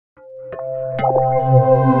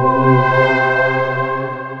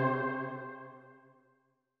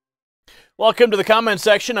Welcome to the comment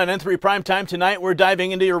section on N3 Primetime. Tonight we're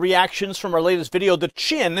diving into your reactions from our latest video, The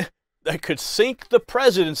Chin That Could Sink the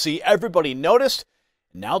Presidency. Everybody noticed.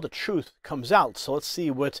 Now the truth comes out, so let's see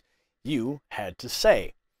what you had to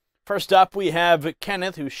say. First up, we have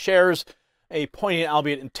Kenneth, who shares a poignant,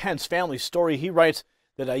 albeit intense, family story. He writes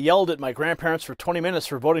that I yelled at my grandparents for 20 minutes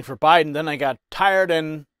for voting for Biden, then I got tired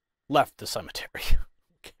and left the cemetery.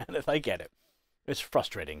 Kenneth, I get it. It's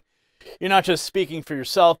frustrating. You're not just speaking for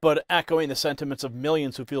yourself, but echoing the sentiments of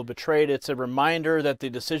millions who feel betrayed. It's a reminder that the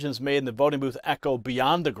decisions made in the voting booth echo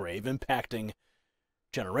beyond the grave, impacting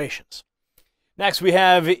generations. Next, we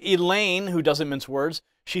have Elaine, who doesn't mince words.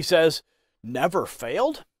 She says, never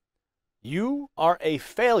failed? You are a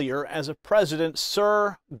failure as a president,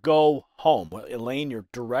 sir. Go home. Well, Elaine, your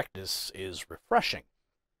directness is refreshing.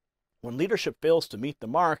 When leadership fails to meet the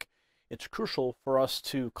mark, it's crucial for us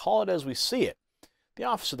to call it as we see it. The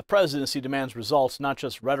office of the presidency demands results, not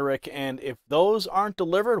just rhetoric, and if those aren't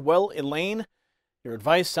delivered, well, Elaine, your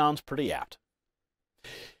advice sounds pretty apt.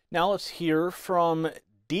 Now let's hear from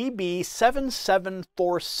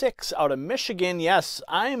DB7746 out of Michigan. Yes,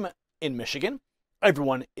 I'm in Michigan.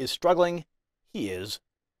 Everyone is struggling. He is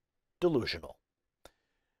delusional.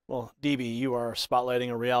 Well, DB, you are spotlighting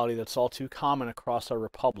a reality that's all too common across our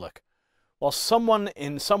republic. While someone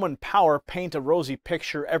in power paint a rosy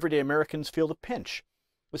picture, everyday Americans feel the pinch.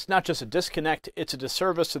 It's not just a disconnect, it's a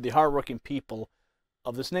disservice to the hardworking people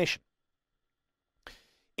of this nation.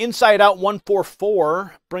 Inside Out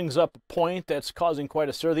 144 brings up a point that's causing quite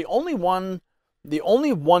a stir. The only ones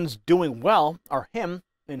doing well are him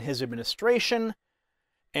and his administration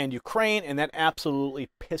and Ukraine, and that absolutely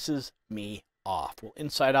pisses me off. Well,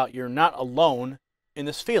 Inside Out, you're not alone in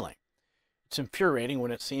this feeling. It's infuriating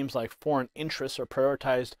when it seems like foreign interests are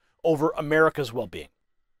prioritized over America's well-being.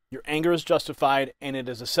 Your anger is justified, and it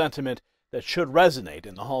is a sentiment that should resonate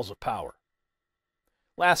in the halls of power.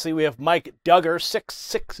 Lastly, we have Mike Duggar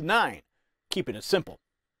 669, keeping it simple.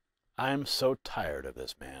 I'm so tired of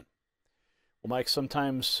this man. Well, Mike,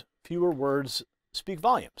 sometimes fewer words speak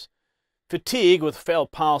volumes. Fatigue with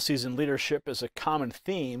failed policies and leadership is a common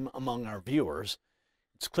theme among our viewers.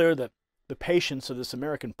 It's clear that the patience of this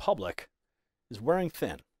American public is wearing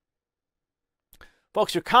thin.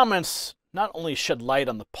 Folks, your comments not only shed light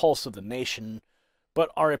on the pulse of the nation, but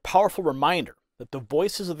are a powerful reminder that the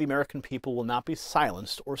voices of the American people will not be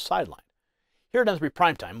silenced or sidelined. Here at N3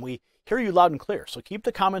 Primetime, we hear you loud and clear, so keep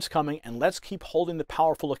the comments coming and let's keep holding the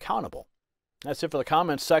powerful accountable. That's it for the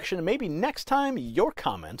comments section, and maybe next time your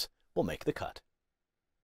comments will make the cut.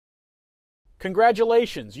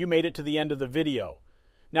 Congratulations, you made it to the end of the video.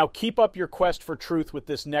 Now keep up your quest for truth with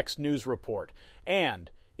this next news report. And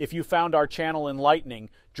if you found our channel enlightening,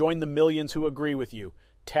 join the millions who agree with you.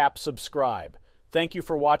 Tap subscribe. Thank you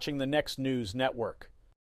for watching the Next News Network.